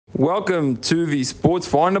Welcome to the Sports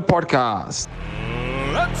Finder podcast.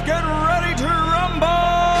 Let's get ready to rumble!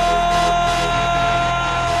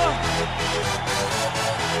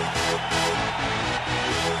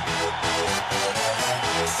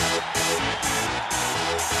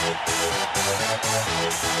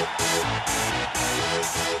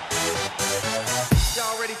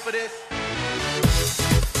 Y'all ready for this?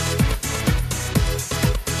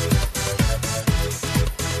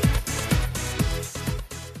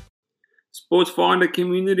 Sports Finder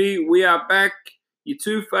community, we are back. Your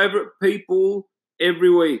two favorite people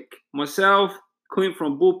every week. Myself, Clint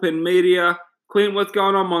from Bullpen Media. Clint, what's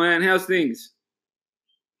going on, my man? How's things?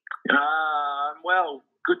 Well,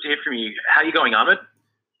 good to hear from you. How are you going, Ahmed?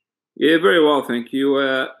 Yeah, very well, thank you.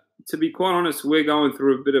 To be quite honest, we're going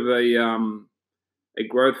through a bit of a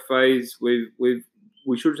growth phase. We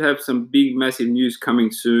should have some big, massive news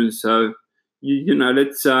coming soon. So,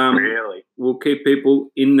 let's Really? we'll keep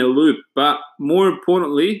people in the loop. But more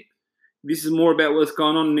importantly, this is more about what's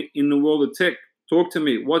going on in the world of tech. Talk to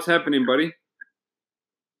me. What's happening, buddy?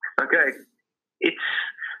 Okay. It's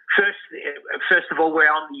first of all, we're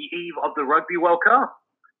on the eve of the Rugby World Cup.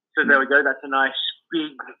 So there we go. That's a nice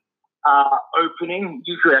big opening.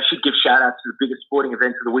 Usually I should give shout outs to the biggest sporting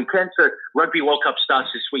events of the weekend. So Rugby World Cup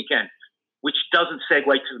starts this weekend, which doesn't segue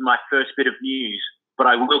to my first bit of news, but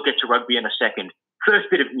I will get to rugby in a second. First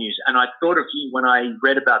bit of news, and I thought of you when I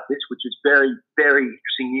read about this, which is very, very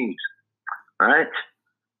interesting news. All right?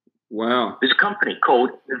 Wow. There's a company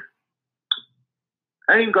called...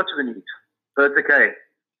 I haven't even got to the news, but it's okay.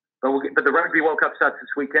 But the Rugby World Cup starts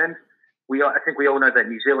this weekend. I think we all know that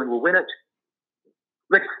New Zealand will win it.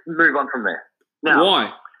 Let's move on from there. Now,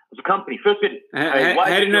 Why? there's a company. First bit...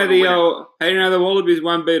 How do you know the Wallabies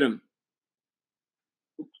won't beat them?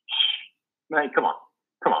 Mate, come on.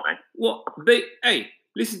 Come on, mate. What? Hey,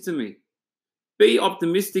 listen to me. Be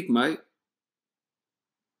optimistic, mate.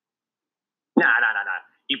 No.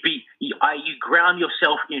 You ground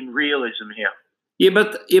yourself in realism here. Yeah,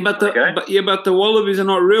 but the Wallabies are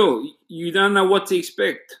not real. You don't know what to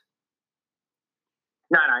expect.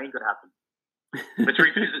 No, ain't gonna happen. Let's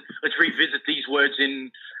revisit these words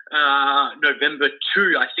in November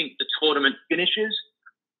 2. I think the tournament finishes.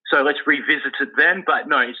 So let's revisit it then. But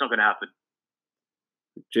no, it's not going to happen.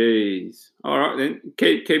 Jeez. All right then.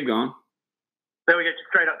 Keep going. There we go. Just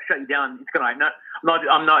straight up shut you down. It's gonna I'm not.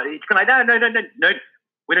 It's gonna no.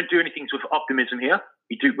 We don't do anything with optimism here.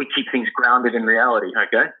 We keep things grounded in reality.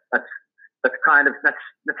 Okay. That's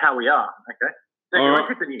how we are. Okay. So All right.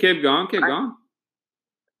 Keep going.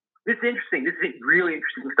 This is interesting. This is really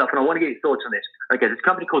interesting stuff, and I want to get your thoughts on this. Okay, there's a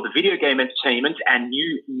company called the Video Game Entertainment and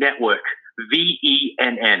New Network,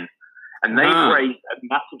 VENN, and they've raised a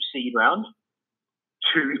massive seed round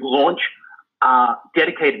to launch a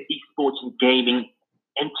dedicated esports and gaming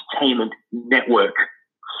entertainment network,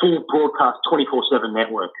 full broadcast 24/7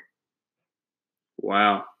 network.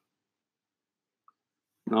 Wow.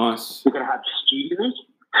 Nice. We're going to have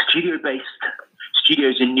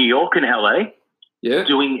studios in New York and LA. Yeah.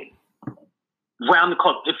 Doing round the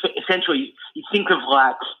clock. Essentially, you think of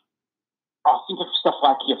stuff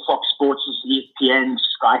like your Fox Sports, ESPN,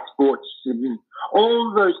 Sky Sports, and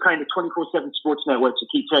all those kind of 24/7 sports networks that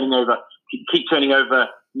keep turning over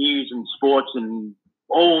news and sports and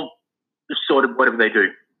all the sort of whatever they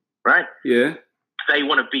do, right? Yeah. They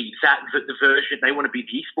want to be the version. They want to be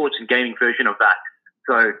the esports and gaming version of that.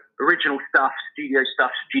 So original stuff,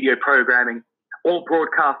 studio programming, all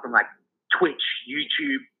broadcast on like Twitch,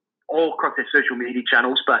 YouTube, all across their social media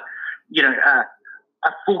channels, but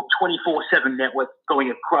a full 24/7 network going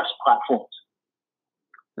across platforms.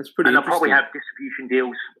 That's pretty. And they'll probably have distribution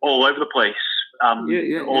deals all over the place,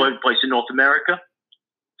 all over the place in North America.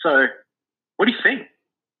 So, what do you think?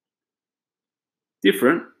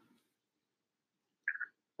 Different.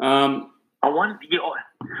 I wonder.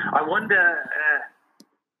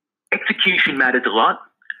 Execution matters a lot.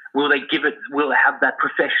 Will it have the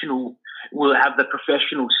professional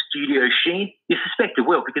studio sheen? You suspect it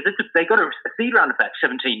will, because they got a seed round of about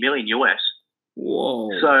 $17 million US.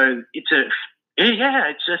 Whoa! So it's a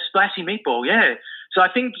spicy meatball. Yeah. So I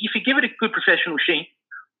think if you give it a good professional sheen,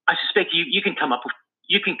 I suspect you can come up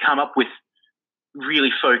with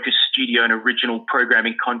really focused studio and original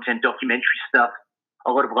programming content, documentary stuff,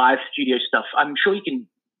 a lot of live studio stuff. I'm sure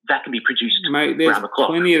that can be produced, mate. There's around the clock.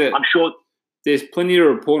 Plenty of that. I'm sure there's plenty to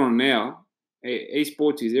report on now.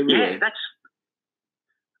 Esports is everywhere. Yeah,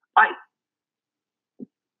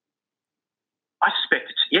 I suspect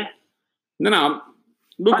it's, yeah. No.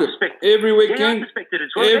 Look, every weekend, I suspect it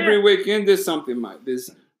as well. Every weekend there's something, mate.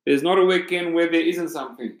 There's not a weekend where there isn't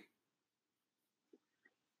something.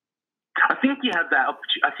 I think you have that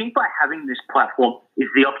opportunity. I think by having this platform is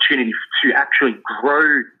the opportunity to actually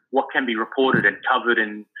grow what can be reported and covered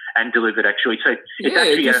and delivered. Actually, so it's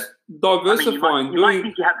actually just diversifying, you might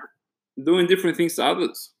think you have. doing different things to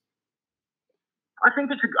others. I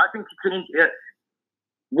think it's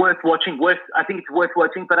worth watching. I think it's worth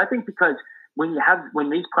watching, but I think because when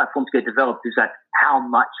these platforms get developed, is that how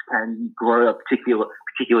much can you grow a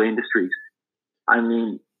particular industries? I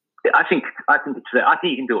mean, I think it's there. I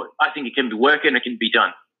think you can do it. I think it can be working. It can be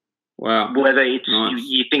done. Wow. Whether it's nice.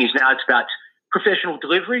 your thing is now it's about professional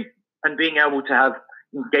delivery and being able to have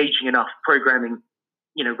engaging enough programming,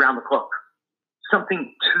 round the clock,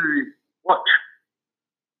 something to watch.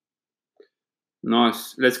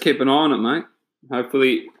 Nice. Let's keep an eye on it, mate.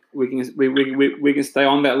 Hopefully we can stay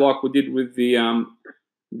on that like we did with the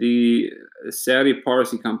Saudi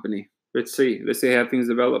piracy company. Let's see how things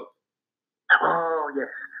develop. Oh yes.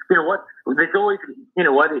 You know what? There's always,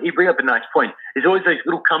 you bring up a nice point. There's always those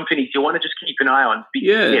little companies you want to just keep an eye on.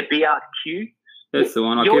 BRQ. That's the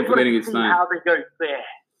one. I keep forgetting its name. How they go there.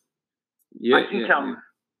 Yeah. I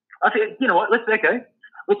think you know what? Let's make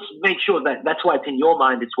sure that's why it's in your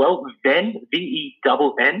mind as well. Venn,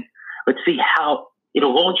 VENN. Let's see how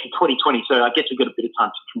it'll launch in 2020. So I guess we've got a bit of time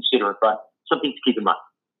to consider it, but something to keep in mind.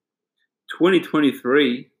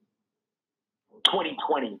 2023.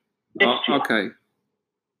 2020. Okay.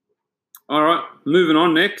 All right. Moving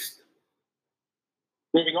on next.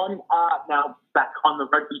 Moving on. Now back on the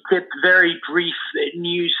rugby tip. Very brief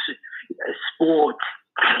news, sport,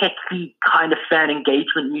 techy kind of fan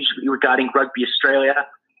engagement news regarding Rugby Australia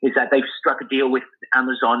is that they've struck a deal with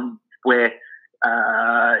Amazon where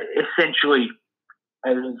essentially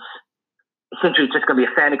it's just going to be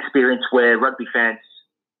a fan experience where rugby fans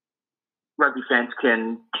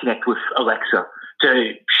can connect with Alexa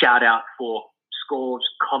to shout out for scores,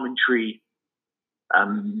 commentary,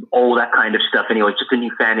 all that kind of stuff. Anyway, just a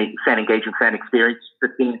new fan engagement, fan experience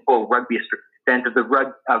for rugby fans of the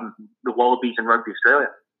Wallabies and Rugby Australia.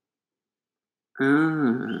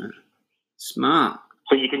 Smart.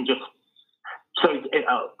 So you can just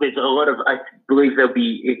there's a lot of, I believe there'll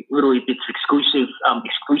be literally bits of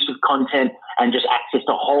exclusive content and just access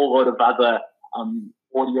to a whole lot of other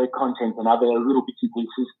audio content and other little bits and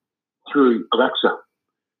pieces through Alexa.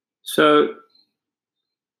 So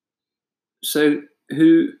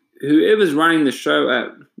whoever's running the show at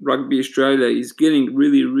Rugby Australia is getting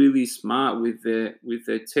really, really smart with their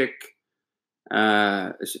tech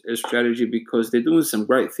strategy, because they're doing some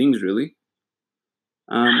great things, really.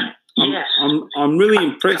 Yes. I'm really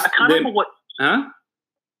impressed. I can't remember what. Huh?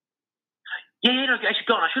 Yeah, no, actually,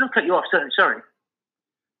 go on. I shouldn't have cut you off. Sorry.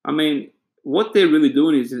 I mean, what they're really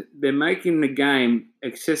doing is they're making the game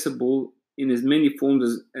accessible in as many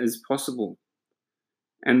forms as possible.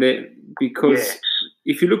 And because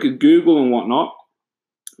if you look at Google and whatnot,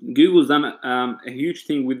 Google's done a huge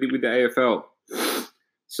thing with the AFL.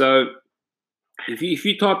 So if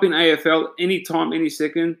you type in AFL anytime, any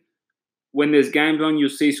second, when there's games on, you'll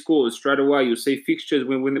see scores straight away. You'll see fixtures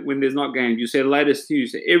when there's not games. You see latest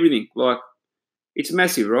news, everything. Like, it's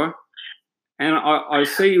massive, right? And I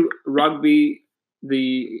see rugby.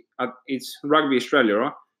 It's Rugby Australia,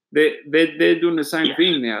 right? They're doing the same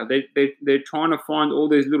thing now. They're trying to find all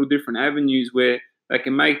these little different avenues where they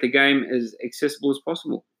can make the game as accessible as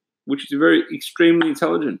possible, which is very extremely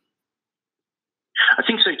intelligent. I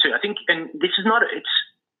think so too. I think, and this is not.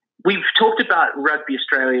 We've talked about Rugby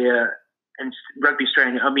Australia and Rugby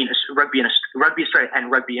Australia. I mean, Rugby Australia and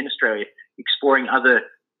Rugby in Australia, exploring other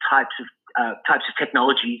types of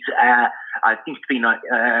technologies. I think it's been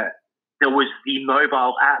there was the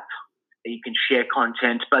mobile app that you can share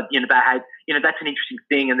content, but that's an interesting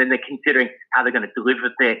thing. And then they're considering how they're going to deliver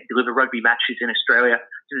rugby matches in Australia.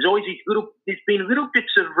 So there's always there's been little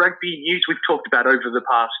bits of rugby news we've talked about over the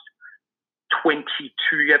past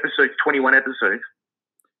 22 episodes, 21 episodes.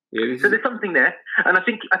 Yeah, so there's something there, and I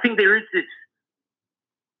think there is this.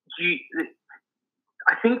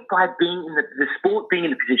 I think by being in the sport being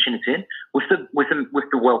in the position it's in, with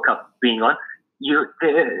the World Cup being on, you're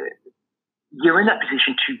in that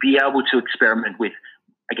position to be able to experiment with,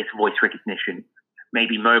 I guess, voice recognition,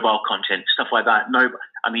 maybe mobile content, stuff like that. Or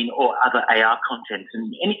other AR content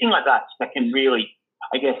and anything like that can really,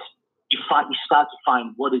 I guess, you start to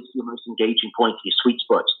find what is your most engaging point, your sweet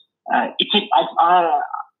spots. I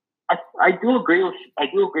do agree with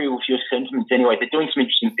your sentiments. Anyway, they're doing some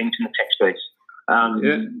interesting things in the tech space.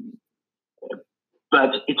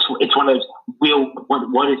 But it's one of those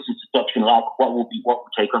what is its adoption like? What will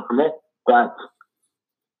take on from there? But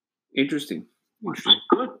interesting.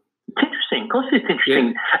 Good. It's interesting. Of course, it's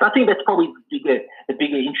interesting. Yeah. I think that's probably the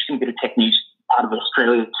bigger interesting bit of tech news out of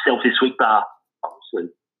Australia itself this week, but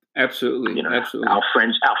obviously, Absolutely, absolutely. Our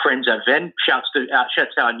friends at Venn. Shouts to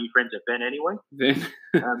our new friends at Venn anyway. Then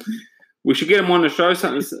we should get them on the show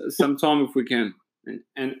sometime if we can,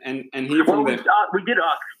 and hear from them. We did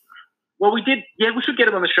ask. Well, we did. Yeah, we should get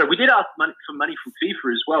them on the show. We did ask money from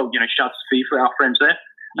FIFA as well. Shouts to FIFA, our friends there.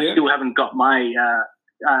 I still haven't got my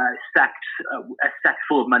stack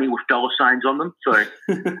full of money with dollar signs on them. So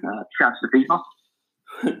shouts to FIFA.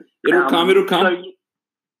 It'll come.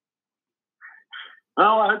 So,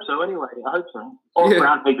 I hope so. Anyway, I hope so. Or a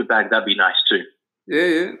brown paper bag, that'd be nice too.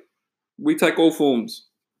 Yeah. We take all forms.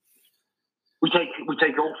 We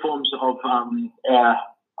take all forms of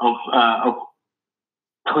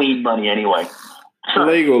clean money anyway. So,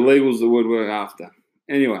 legal's the word we're after.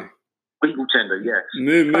 Anyway. Legal tender, yes.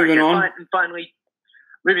 Moving on.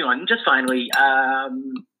 Moving on. Just finally,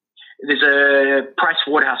 there's a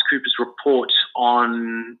PricewaterhouseCoopers report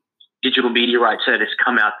on digital media rights that has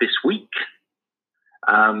come out this week,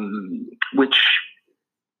 which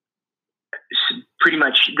pretty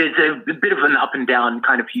much there's a bit of an up and down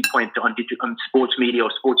kind of viewpoint on sports media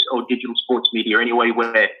or digital sports media anyway,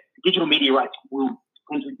 where digital media rights will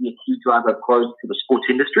potentially be a key driver of growth to the sports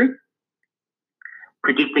industry,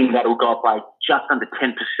 predicting that it will go up by just under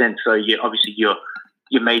 10%. So obviously your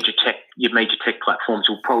major tech platforms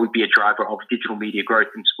will probably be a driver of digital media growth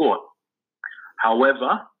in sport.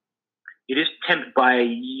 However, it is tempered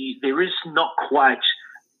by there is not quite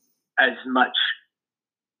as much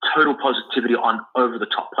total positivity on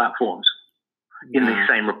over-the-top platforms in the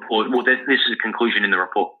same report. Well, this is a conclusion in the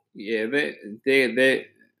report. Yeah, they're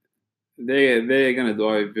going to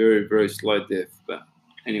die a very, very slow death. But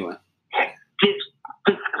anyway,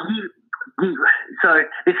 so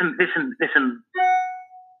there's some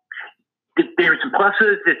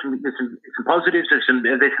pluses, there's some positives, there's some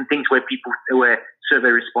things where survey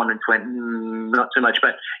respondents went not so much.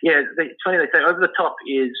 But yeah, it's funny they say over the top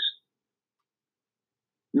is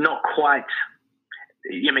not quite.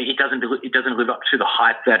 I mean, it doesn't live up to the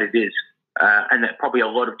hype that it is, and that probably a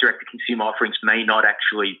lot of direct to consumer offerings may not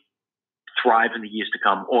actually thrive in the years to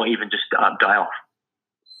come, or even just die off.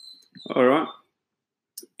 All right,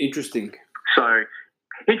 interesting. So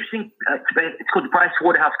interesting. It's called the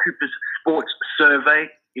PricewaterhouseCoopers Sports Survey.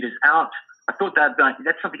 It is out. I thought that's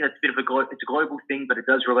something that's a bit of it's a global thing, but it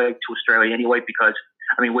does relate to Australia anyway, because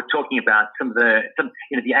I mean we're talking about the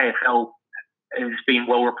AFL has been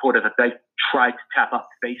well reported that they tried to tap up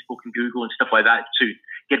Facebook and Google and stuff like that to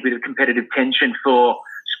get a bit of competitive tension for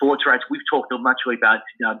sports rights. We've talked much about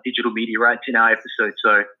digital media rights in our episode,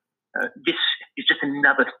 so this is just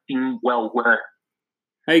another thing well worth.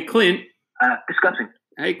 Hey Clint, discussing.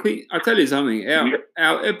 Hey Clint, I'll tell you something.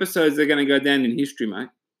 Our episodes are going to go down in history, mate.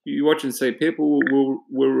 You watch and see. People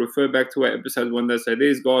will refer back to our episodes when they say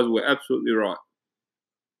these guys were absolutely right.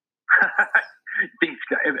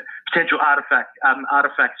 Potential artifacts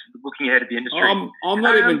looking ahead of the industry. I'm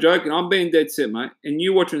not even joking. I'm being dead set, mate. And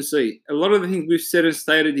you watch and see. A lot of the things we've said and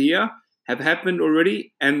stated here have happened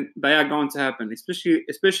already, and they are going to happen. Especially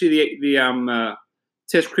the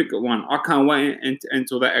Test cricket one. I can't wait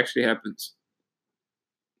until that actually happens.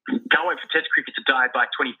 Can't wait for Test cricket to die by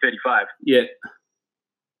 2035. Yeah.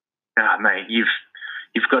 Mate, you've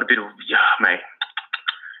got a bit of mate.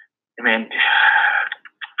 Man.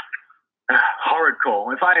 Horrid call.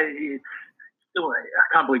 I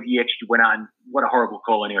can't believe he actually went out and what a horrible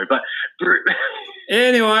call anyway. But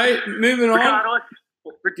anyway, moving on.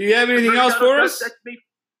 Do you have anything else for us? That's me.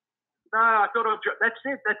 No, I thought that's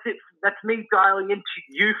it. That's me dialing into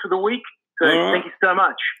you for the week. So Thank you so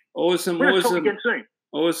much. Awesome. We'll talk again soon.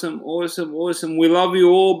 Awesome. We love you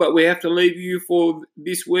all, but we have to leave you for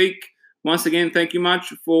this week. Once again, thank you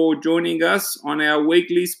much for joining us on our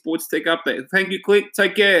weekly Sports Tech Update. Thank you, Clint.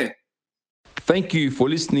 Take care. Thank you for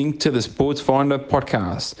listening to the Sports Finder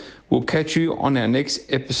podcast. We'll catch you on our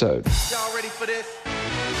next episode. Y'all ready for this?